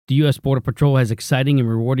The U.S. Border Patrol has exciting and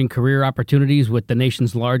rewarding career opportunities with the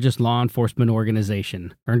nation's largest law enforcement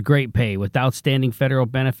organization. Earn great pay with outstanding federal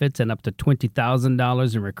benefits and up to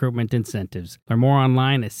 $20,000 in recruitment incentives. Learn more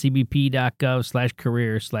online at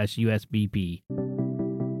cbp.gov/career/USBP.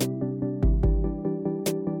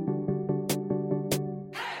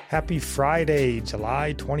 Happy Friday,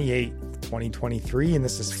 July 28th, 2023, and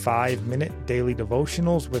this is 5-Minute Daily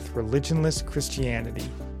Devotionals with Religionless Christianity.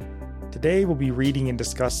 Today we'll be reading and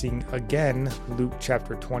discussing again Luke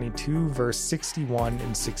chapter 22, verse 61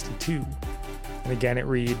 and 62. And again it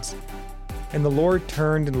reads, "And the Lord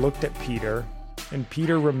turned and looked at Peter, and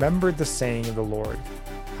Peter remembered the saying of the Lord,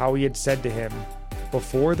 how he had said to him,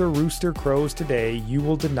 'Before the rooster crows today, you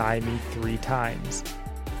will deny me 3 times.'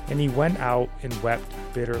 And he went out and wept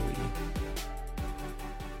bitterly."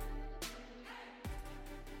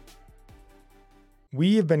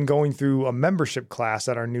 We have been going through a membership class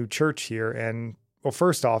at our new church here, and, well,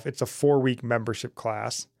 first off, it's a 4-week membership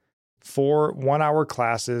class. 4 one-hour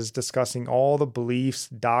classes discussing all the beliefs,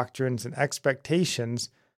 doctrines, and expectations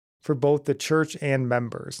for both the church and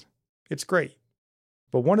members. It's great.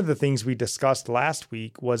 But one of the things we discussed last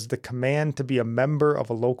week was the command to be a member of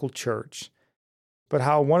a local church. But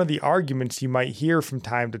how one of the arguments you might hear from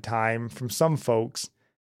time to time from some folks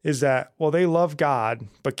is that, well, they love God,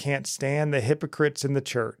 but can't stand the hypocrites in the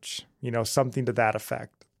church, something to that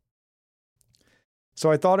effect. So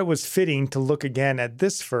I thought it was fitting to look again at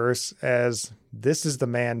this verse, as this is the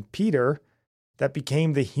man, Peter, that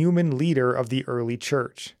became the human leader of the early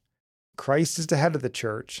church. Christ is the head of the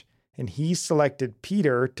church, and he selected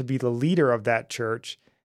Peter to be the leader of that church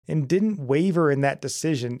and didn't waver in that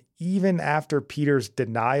decision even after Peter's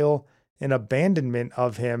denial and abandonment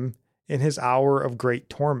of him in his hour of great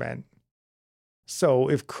torment. So,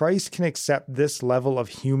 if Christ can accept this level of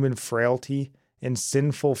human frailty and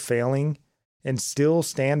sinful failing and still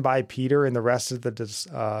stand by Peter and the rest of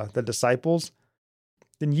the disciples,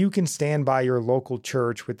 then you can stand by your local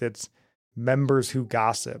church with its members who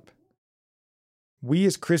gossip. We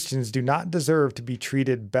as Christians do not deserve to be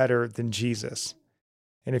treated better than Jesus.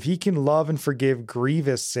 And if he can love and forgive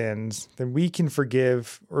grievous sins, then we can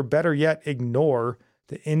forgive, or better yet, ignore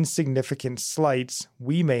the insignificant slights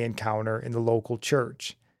we may encounter in the local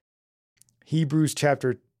church. Hebrews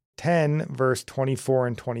chapter 10, verse 24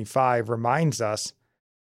 and 25 reminds us,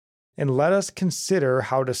 "And let us consider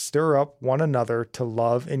how to stir up one another to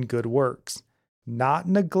love and good works, not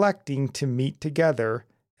neglecting to meet together,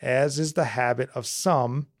 as is the habit of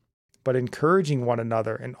some, but encouraging one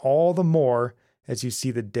another, and all the more as you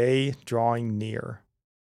see the day drawing near."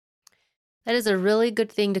 That is a really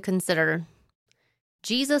good thing to consider.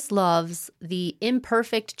 Jesus loves the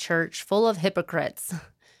imperfect church full of hypocrites.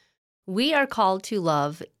 We are called to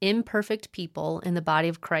love imperfect people in the body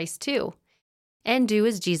of Christ too, and do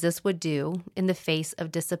as Jesus would do in the face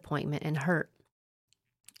of disappointment and hurt.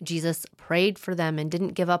 Jesus prayed for them and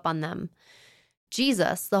didn't give up on them.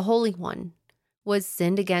 Jesus, the Holy One, was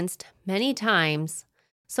sinned against many times.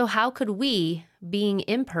 So how could we, being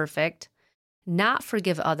imperfect, not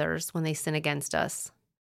forgive others when they sin against us?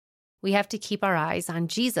 We have to keep our eyes on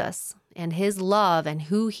Jesus and his love and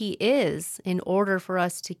who he is in order for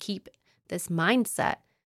us to keep this mindset.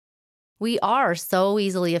 We are so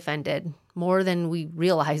easily offended, more than we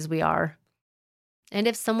realize we are. And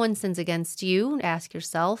if someone sins against you, ask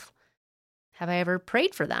yourself, have I ever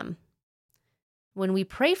prayed for them? When we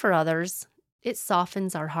pray for others, it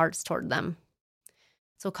softens our hearts toward them.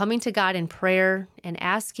 So coming to God in prayer and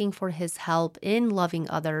asking for his help in loving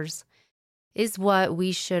others is what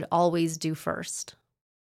we should always do first.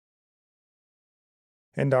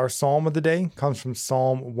 And our psalm of the day comes from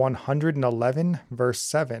Psalm 111, verse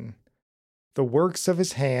 7. "The works of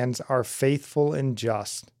his hands are faithful and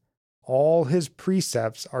just. All his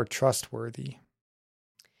precepts are trustworthy."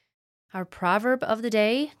 Our proverb of the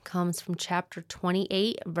day comes from chapter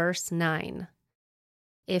 28, verse 9.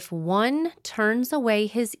 "If one turns away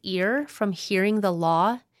his ear from hearing the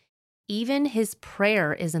law, even his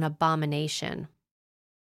prayer is an abomination."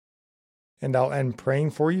 And I'll end praying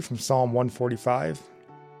for you from Psalm 145.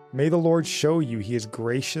 "May the Lord show you he is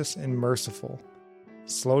gracious and merciful,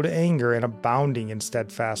 slow to anger and abounding in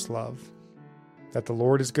steadfast love. That the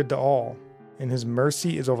Lord is good to all, and his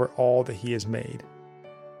mercy is over all that he has made.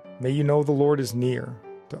 May you know the Lord is near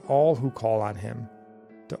to all who call on him,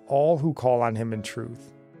 to all who call on him in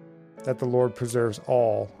truth. That the Lord preserves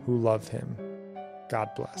all who love him." God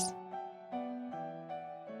bless.